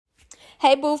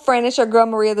Hey, boo friend, it's your girl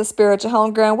Maria, the Spiritual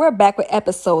Homegirl, and we're back with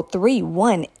episode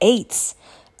 318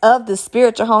 of the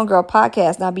Spiritual Homegirl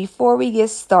podcast. Now, before we get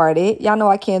started, y'all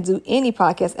know I can't do any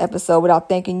podcast episode without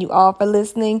thanking you all for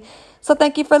listening. So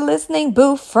thank you for listening,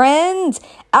 boo friend.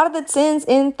 Out of the tens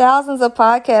and thousands of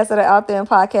podcasts that are out there in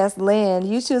podcast land,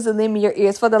 you choose to lend me your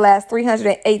ears for the last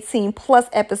 318 plus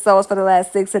episodes for the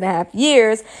last 6.5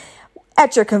 years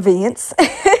at your convenience.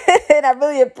 And I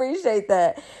really appreciate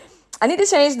that. I need to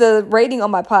change the rating on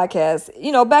my podcast.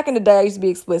 You know, back in the day, I used to be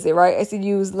explicit, right? I used to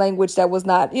use language that was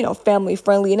not, family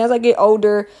friendly. And as I get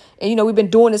older, and, we've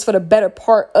been doing this for the better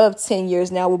part of 10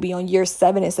 years now. We'll be on year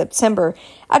 7 in September.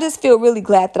 I just feel really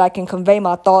glad that I can convey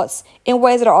my thoughts in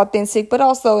ways that are authentic, but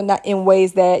also not in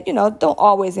ways that, don't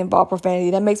always involve profanity.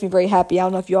 That makes me very happy. I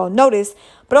don't know if you all noticed,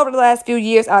 but over the last few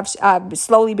years, I've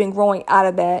slowly been growing out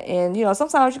of that. And,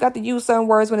 sometimes you got to use certain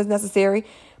words when it's necessary,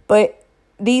 but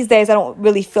these days, I don't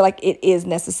really feel like it is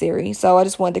necessary. So I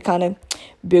just wanted to kind of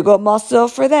big up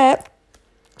myself for that.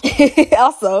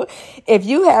 Also, if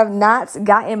you have not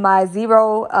gotten my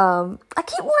zero, I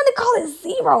keep wanting to call it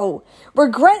zero,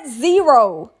 regret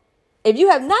zero. If you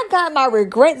have not gotten my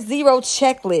regret zero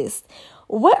checklist,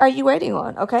 what are you waiting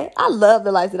on? Okay. I love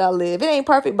the life that I live. It ain't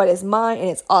perfect, but it's mine and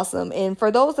it's awesome. And for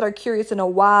those that are curious to know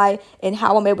why and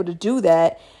how I'm able to do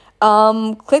that,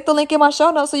 click the link in my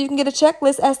show notes so you can get a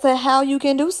checklist as to how you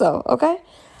can do so. Okay.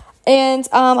 And,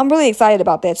 I'm really excited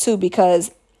about that too,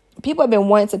 because people have been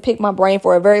wanting to pick my brain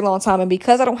for a very long time. And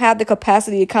because I don't have the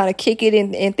capacity to kind of kick it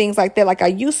and things like that, like I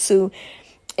used to,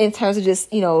 in terms of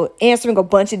just, answering a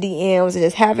bunch of DMs and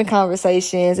just having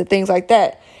conversations and things like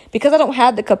that, because I don't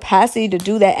have the capacity to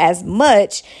do that as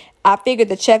much, I figured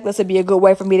the checklist would be a good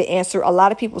way for me to answer a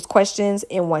lot of people's questions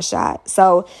in one shot.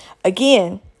 So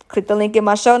again, click the link in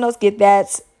my show notes, get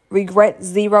that regret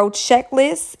zero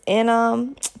checklist,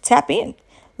 and tap in.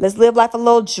 Let's live life a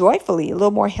little joyfully, a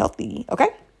little more healthy, okay?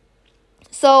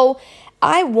 So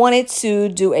I wanted to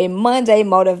do a Monday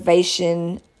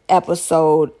motivation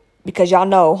episode because y'all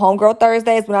know Homegirl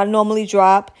Thursday is when I normally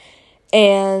drop,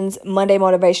 and Monday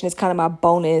motivation is kind of my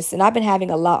bonus. And I've been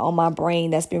having a lot on my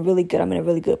brain that's been really good. I'm in a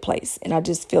really good place, and I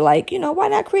just feel like, why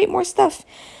not create more stuff?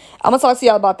 I'm going to talk to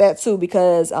y'all about that too,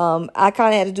 because I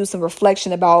kind of had to do some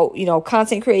reflection about,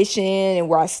 content creation and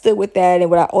where I stood with that and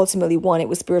what I ultimately wanted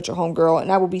with Spiritual Homegirl.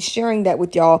 And I will be sharing that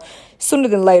with y'all sooner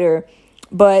than later.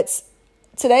 But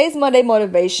today's Monday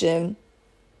motivation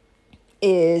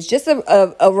is just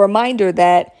a reminder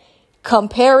that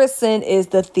comparison is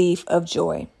the thief of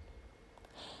joy.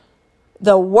 One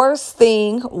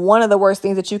of the worst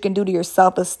things that you can do to your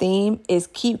self-esteem is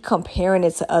keep comparing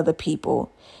it to other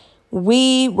people.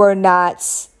 We were not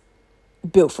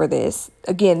built for this.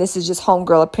 Again, this is just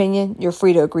homegirl opinion. You're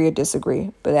free to agree or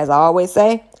disagree. But as I always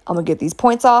say, I'm going to get these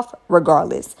points off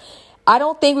regardless. I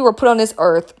don't think we were put on this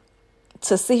earth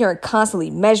to sit here and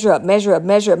constantly measure up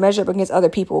against other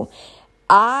people.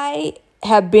 I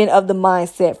have been of the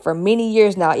mindset for many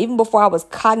years now, even before I was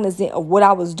cognizant of what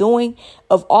I was doing,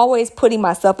 of always putting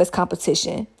myself as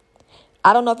competition.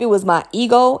 I don't know if it was my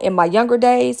ego in my younger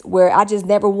days where I just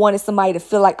never wanted somebody to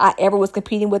feel like I ever was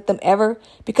competing with them ever,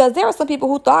 because there are some people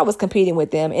who thought I was competing with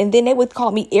them, and then they would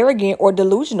call me arrogant or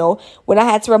delusional when I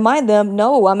had to remind them,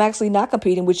 no, I'm actually not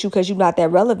competing with you because you're not that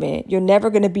relevant. You're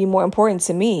never going to be more important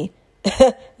to me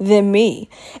than me.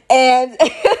 And, and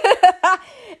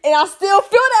I still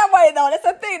feel that way though. That's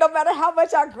the thing. No matter how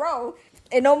much I grow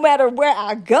and no matter where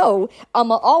I go, I'm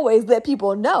going to always let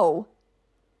people know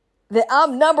that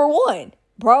I'm number one,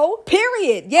 bro,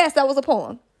 period. Yes, that was a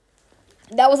poem.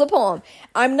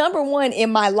 I'm number one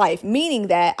in my life, meaning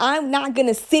that I'm not going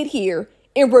to sit here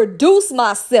and reduce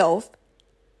myself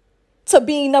to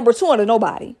being number two under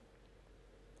nobody.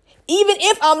 Even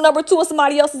if I'm number two in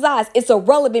somebody else's eyes, it's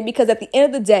irrelevant, because at the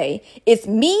end of the day, it's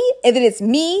me, and then it's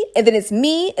me, and then it's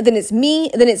me, and then it's me,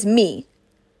 and then it's me.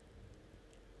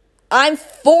 I'm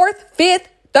 4th, 5th,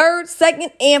 3rd,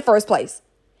 2nd, and 1st place.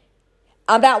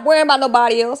 I'm not worrying about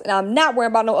nobody else, and I'm not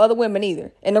worrying about no other women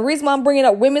either. And the reason why I'm bringing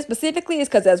up women specifically is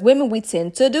because as women, we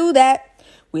tend to do that.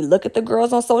 We look at the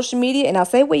girls on social media, and I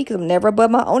say we because I'm never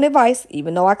above my own advice,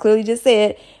 even though I clearly just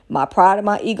said my pride and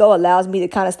my ego allows me to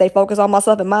kind of stay focused on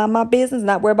myself and mind my business and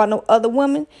not worry about no other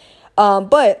women.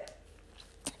 But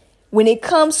when it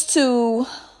comes to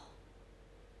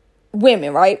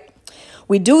women, right,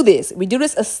 we do this. We do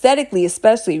this aesthetically,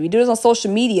 especially. We do this on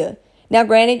social media. Now,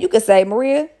 granted, you could say,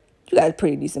 Maria, you got a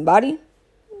pretty decent body.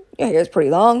 Your hair is pretty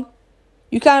long.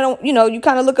 You kind of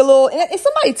look a little, and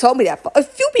somebody told me that. A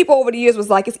few people over the years was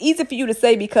like, it's easy for you to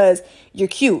say because you're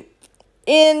cute.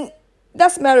 And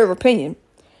that's a matter of opinion.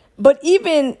 But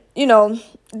even,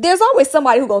 there's always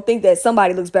somebody who gonna think that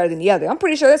somebody looks better than the other. I'm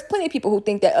pretty sure there's plenty of people who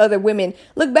think that other women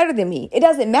look better than me. It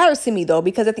doesn't matter to me though,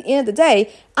 because at the end of the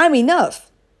day, I'm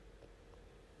enough.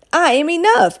 I am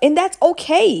enough, and that's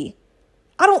okay.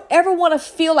 I don't ever want to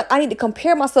feel like I need to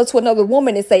compare myself to another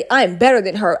woman and say I'm better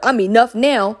than her. I'm enough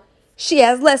now. She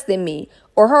has less than me,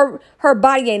 or her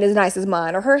body ain't as nice as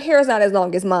mine, or her hair is not as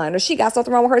long as mine, or she got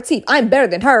something wrong with her teeth. I'm better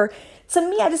than her. To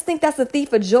me, I just think that's a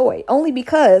thief of joy, only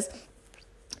because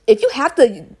if you have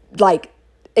to like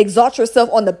exalt yourself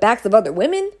on the backs of other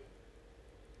women,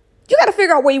 you got to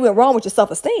figure out where you went wrong with your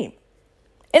self-esteem.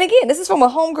 And again, this is from a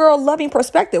homegirl loving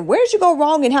perspective. Where did you go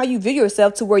wrong in how you view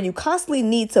yourself to where you constantly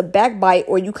need to backbite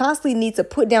or you constantly need to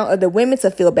put down other women to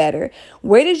feel better?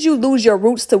 Where did you lose your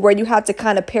roots to where you have to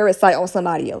kind of parasite on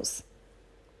somebody else?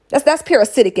 That's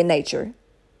parasitic in nature.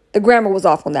 The grammar was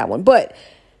off on that one. But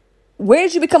where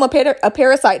did you become a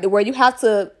parasite to where you have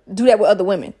to do that with other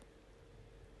women?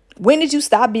 When did you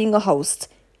stop being a host?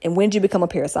 And when did you become a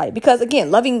parasite? Because again,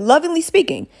 lovingly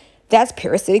speaking, that's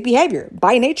parasitic behavior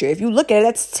by nature. If you look at it,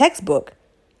 that's textbook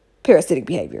parasitic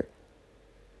behavior.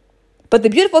 But the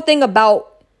beautiful thing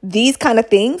about these kind of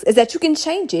things is that you can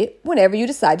change it whenever you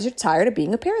decide that you're tired of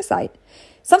being a parasite.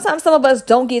 Sometimes some of us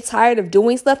don't get tired of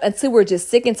doing stuff until we're just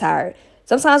sick and tired.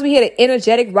 Sometimes we hit an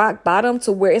energetic rock bottom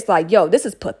to where it's like, yo, this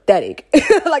is pathetic.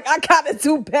 Like, I gotta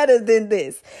do better than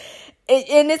this.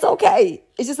 And it's okay.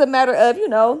 It's just a matter of,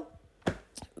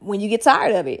 when you get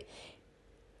tired of it.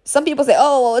 Some people say,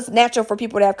 oh, well, it's natural for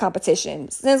people to have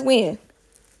competition. Since when?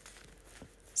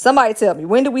 Somebody tell me,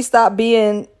 when did we stop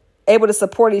being able to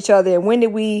support each other? And when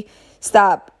did we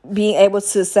stop being able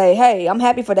to say, hey, I'm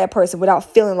happy for that person without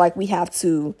feeling like we have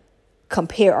to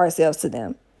compare ourselves to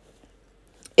them?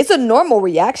 It's a normal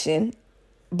reaction,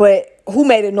 but who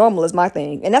made it normal is my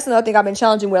thing. And that's another thing I've been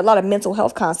challenging with a lot of mental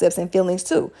health concepts and feelings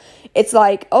too. It's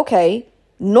like, okay,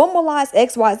 normalize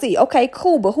XYZ. Okay,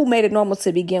 cool. But who made it normal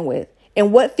to begin with?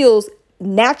 And what feels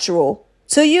natural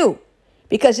to you?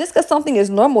 Because just because something is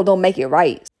normal don't make it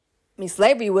right. I mean,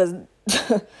 slavery was,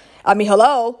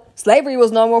 slavery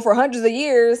was normal for hundreds of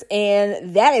years,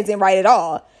 and that isn't right at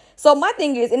all. So my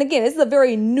thing is, and again, this is a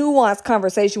very nuanced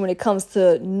conversation when it comes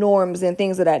to norms and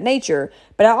things of that nature.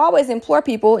 But I always implore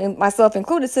people, and myself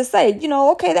included, to say,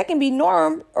 okay, that can be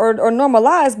norm or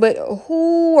normalized, but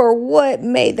who or what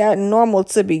made that normal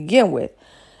to begin with?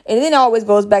 And then it always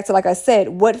goes back to, like I said,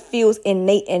 what feels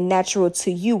innate and natural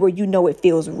to you where it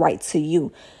feels right to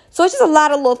you. So it's just a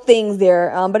lot of little things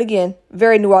there. But again,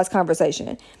 very nuanced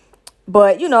conversation.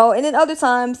 But, and then other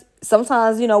times,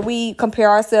 sometimes, we compare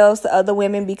ourselves to other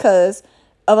women because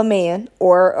of a man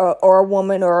or a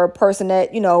woman or a person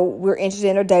that, we're interested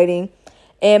in or dating.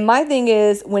 And my thing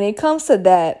is, when it comes to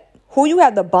that, who you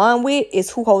have the bond with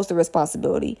is who holds the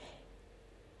responsibility.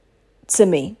 To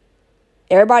me.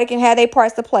 Everybody can have their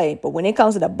parts to play, but when it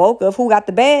comes to the bulk of who got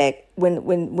the bag,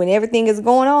 when everything is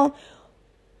going on,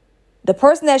 the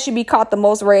person that should be caught the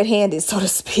most red-handed, so to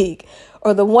speak,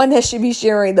 or the one that should be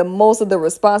sharing the most of the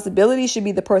responsibility should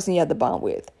be the person you have the bond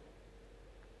with.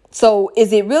 So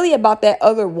is it really about that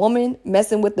other woman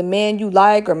messing with the man you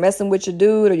like, or messing with your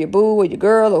dude or your boo or your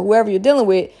girl or whoever you're dealing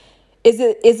with? Is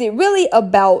it really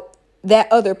about that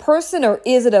other person, or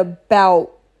is it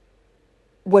about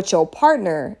what your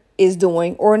partner is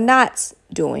doing or not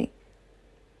doing?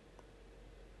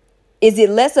 Is it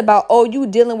less about, oh, you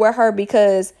dealing with her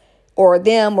because, or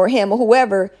them or him or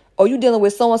whoever, or you dealing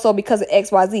with so-and-so because of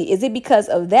XYZ? Is it because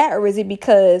of that, or is it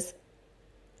because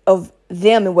of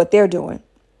them and what they're doing?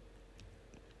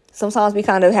 Sometimes we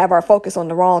kind of have our focus on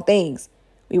the wrong things.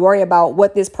 We worry about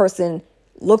what this person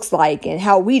looks like and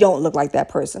how we don't look like that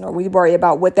person, or we worry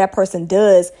about what that person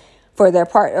does for their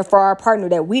partner, for our partner,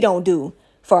 that we don't do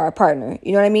for our partner.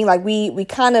 You know what I mean? Like we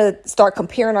kind of start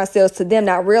comparing ourselves to them,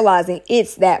 not realizing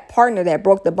it's that partner that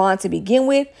broke the bond to begin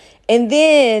with. And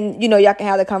then, y'all can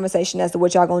have the conversation as to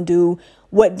what y'all gonna do,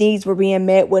 what needs were being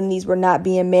met, what needs were not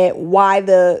being met, why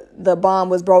the bond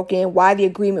was broken, why the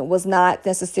agreement was not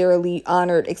necessarily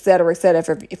honored, et cetera,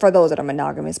 for those that are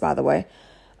monogamous, by the way.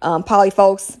 Poly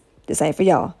folks, this ain't for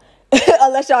y'all.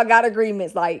 Unless y'all got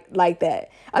agreements like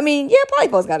that. I mean, yeah, poly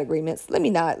folks got agreements. Let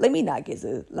me not get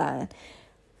the line.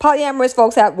 Polyamorous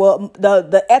folks have,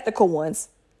 the ethical ones,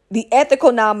 the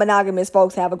ethical non-monogamous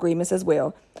folks have agreements as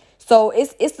well. So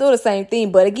it's still the same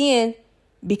thing. But again,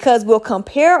 because we'll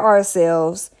compare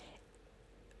ourselves,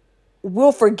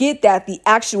 we'll forget that the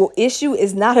actual issue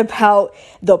is not about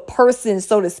the person,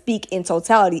 so to speak, in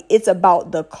totality. It's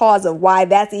about the cause of why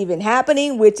that's even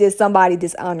happening, which is somebody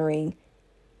dishonoring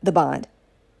the bond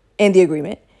and the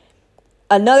agreement.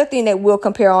 Another thing that we'll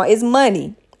compare on is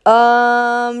money.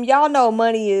 Y'all know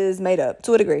money is made up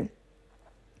to a degree.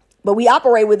 but we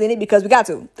operate within it because we got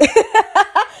to.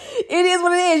 It is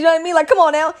what it is. You know what I mean? Like, come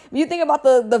on now. When you think about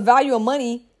the value of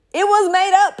money, it was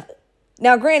made up.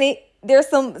 Now, granted, there's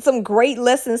some great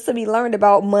lessons to be learned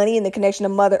about money and the connection to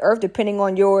Mother Earth, depending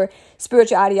on your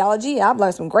spiritual ideology. I've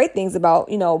learned some great things about,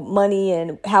 money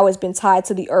and how it's been tied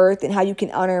to the earth and how you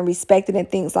can honor and respect it and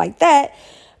things like that.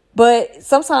 But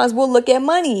sometimes we'll look at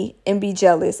money and be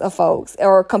jealous of folks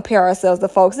or compare ourselves to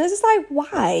folks. And it's just like,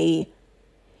 why?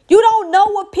 You don't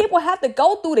know what people have to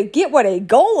go through to get where they're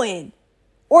going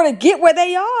or to get where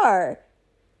they are.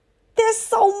 There's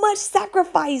so much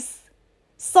sacrifice.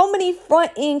 So many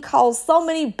front end costs, so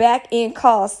many back end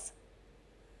costs.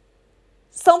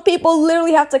 Some people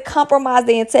literally have to compromise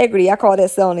their integrity. I call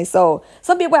that selling their soul.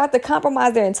 Some people have to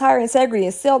compromise their entire integrity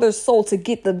and sell their soul to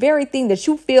get the very thing that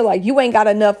you feel like you ain't got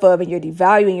enough of, and you're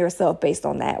devaluing yourself based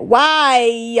on that.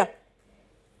 Why?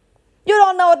 You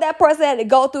don't know what that person had to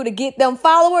go through to get them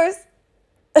followers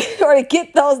or to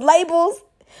get those labels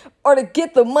or to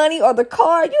get the money or the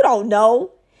car. You don't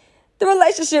know. The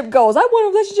relationship goes, I want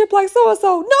a relationship like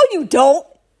so-and-so. No, you don't.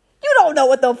 You don't know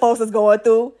what them folks is going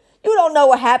through. You don't know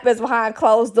what happens behind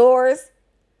closed doors.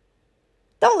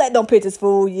 Don't let them pictures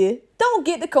fool you. Don't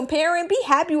get to comparing. Be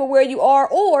happy with where you are.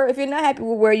 Or if you're not happy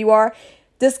with where you are,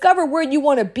 discover where you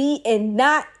want to be and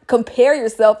not compare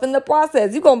yourself in the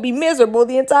process. You're going to be miserable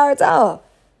the entire time.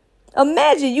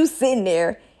 Imagine you sitting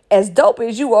there as dope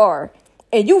as you are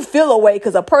and you feel away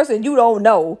because a person you don't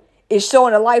know is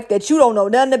showing a life that you don't know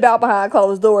nothing about behind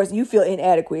closed doors, and you feel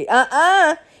inadequate.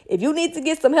 If you need to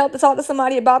get some help to talk to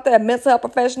somebody about that, mental health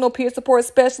professional, peer support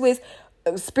specialist,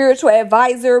 spiritual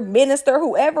advisor, minister,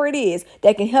 whoever it is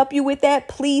that can help you with that,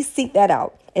 please seek that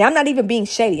out. And I'm not even being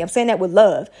shady. I'm saying that with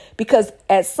love, because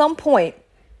at some point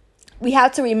we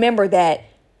have to remember that,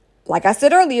 like I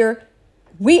said earlier,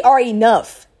 we are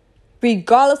enough.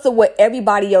 Regardless of what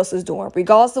everybody else is doing,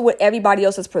 regardless of what everybody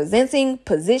else is presenting,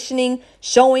 positioning,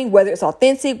 showing, whether it's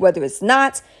authentic, whether it's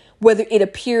not, whether it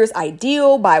appears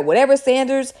ideal by whatever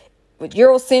standards,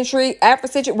 Eurocentric,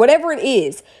 Afrocentric, whatever it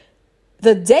is,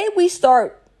 the day we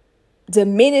start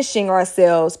diminishing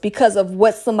ourselves because of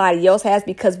what somebody else has,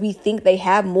 because we think they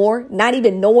have more, not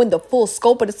even knowing the full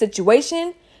scope of the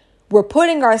situation, we're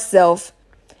putting ourselves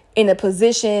in a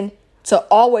position to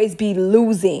always be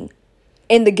losing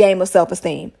in the game of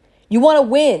self-esteem. You want to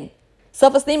win.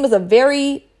 Self-esteem is a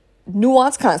very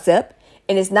nuanced concept,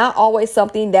 and it's not always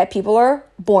something that people are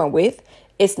born with.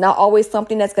 It's not always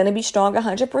something that's going to be strong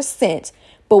 100%.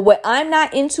 But what I'm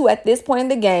not into at this point in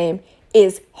the game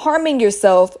is harming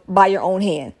yourself by your own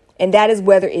hand. And that is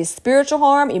whether it's spiritual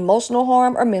harm, emotional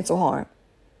harm, or mental harm.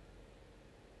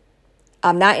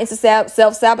 I'm not into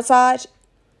self-sabotage.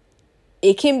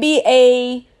 It can be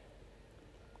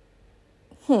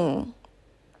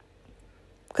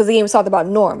because again, we talked about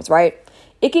norms, right?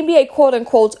 It can be a quote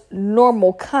unquote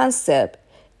normal concept.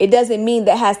 It doesn't mean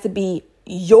that has to be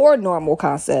your normal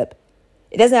concept.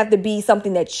 It doesn't have to be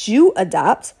something that you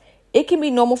adopt. It can be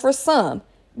normal for some.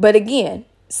 But again,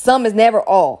 some is never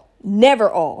all. Never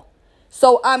all.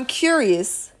 So I'm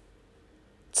curious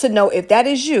to know, if that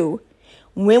is you,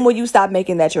 when will you stop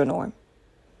making that your norm?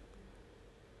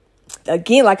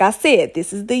 Again, like I said,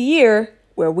 this is the year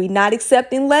where we're not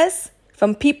accepting less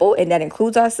from people, and that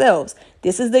includes ourselves.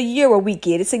 This is the year where we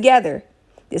get it together.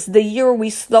 This is the year where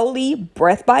we slowly,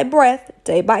 breath by breath,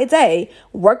 day by day,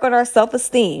 work on our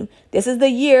self-esteem. This is the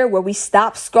year where we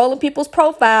stop scrolling people's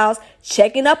profiles,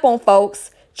 checking up on folks,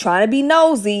 trying to be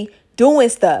nosy, doing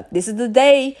stuff. This is the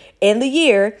day and the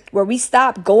year where we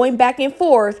stop going back and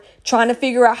forth, trying to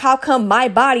figure out how come my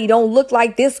body don't look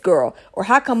like this girl, or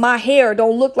how come my hair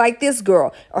don't look like this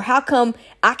girl, or how come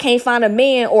I can't find a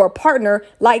man or a partner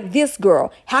like this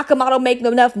girl? How come I don't make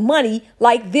enough money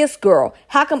like this girl?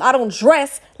 How come I don't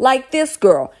dress like this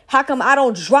girl? How come I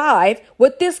don't drive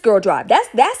what this girl drives?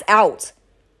 That's out.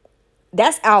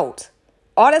 That's out.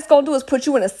 All that's going to do is put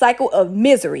you in a cycle of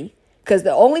misery, because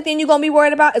the only thing you're going to be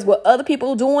worried about is what other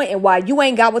people are doing and why you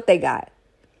ain't got what they got.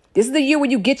 This is the year where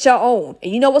you get your own.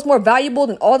 And you know what's more valuable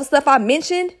than all the stuff I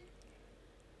mentioned?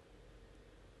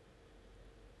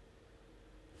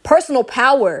 Personal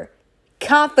power,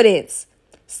 confidence,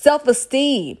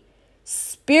 self-esteem,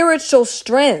 spiritual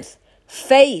strength,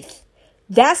 faith.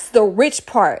 That's the rich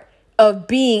part of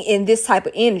being in this type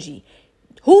of energy.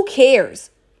 Who cares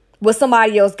what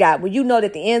somebody else got when you know that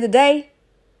at the end of the day,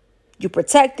 you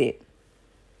protected,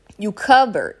 you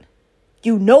covered,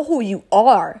 you know who you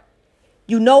are.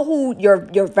 You know who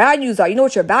your values are. You know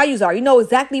what your values are. You know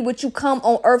exactly what you come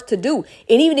on earth to do.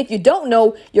 And even if you don't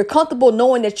know, you're comfortable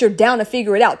knowing that you're down to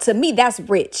figure it out. To me, that's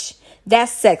rich.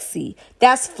 That's sexy.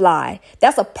 That's fly.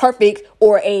 That's a perfect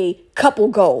or a couple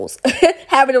goals.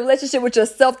 Having a relationship with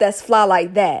yourself that's fly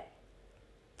like that.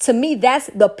 To me, that's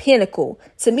the pinnacle.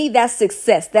 To me, that's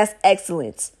success. That's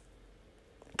excellence.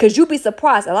 Because you'd be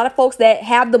surprised. A lot of folks that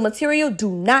have the material do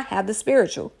not have the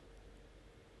spiritual.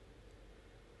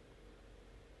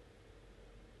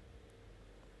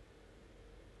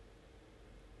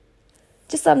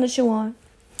 Just something to chew on.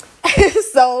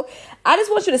 So I just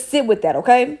want you to sit with that,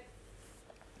 okay?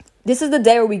 This is the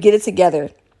day where we get it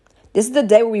together. This is the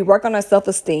day where we work on our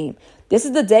self-esteem. This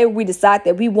is the day where we decide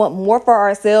that we want more for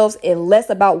ourselves and less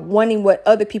about wanting what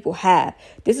other people have.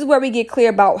 This is where we get clear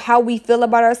about how we feel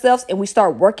about ourselves and we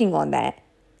start working on that.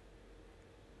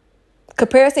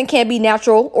 Comparison can be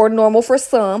natural or normal for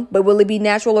some, but will it be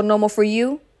natural or normal for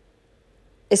you?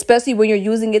 Especially when you're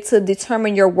using it to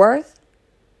determine your worth?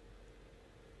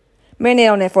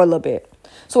 Marinate on that for a little bit.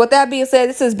 So with that being said,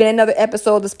 this has been another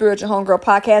episode of the Spiritual Homegirl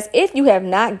Podcast. If you have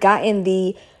not gotten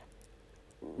the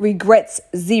Regrets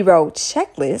Zero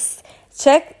checklist,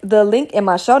 check the link in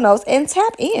my show notes and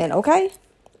tap in, okay?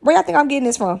 Where y'all think I'm getting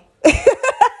this from?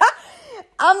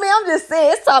 I'm just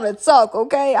saying, it's time to talk,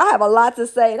 okay? I have a lot to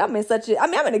say, and I'm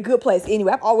in a good place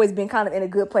anyway. I've always been kind of in a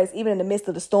good place, even in the midst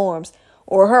of the storms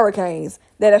or hurricanes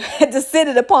that have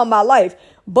descended upon my life.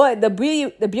 But the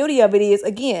beauty of it is,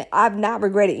 again, I've not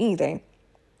regretted anything.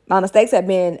 My mistakes have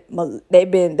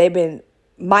been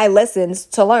my lessons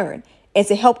to learn and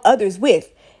to help others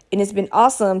with. And it's been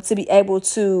awesome to be able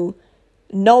to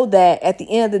know that at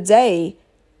the end of the day,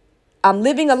 I'm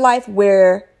living a life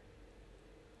where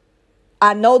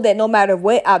I know that no matter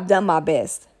what, I've done my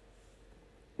best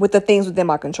with the things within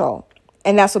my control.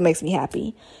 And that's what makes me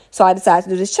happy. So I decided to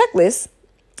do this checklist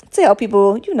to help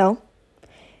people,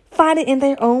 find it in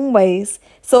their own ways.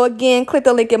 So again, click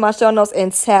the link in my show notes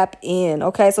and tap in.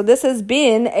 Okay, so this has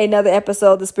been another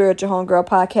episode of the Spiritual Homegirl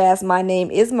Podcast. My name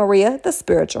is Maria, the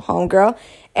Spiritual Homegirl.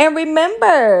 And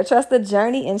remember, trust the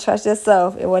journey and trust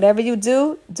yourself. And whatever you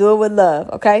do, do it with love.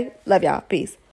 Okay, love y'all. Peace.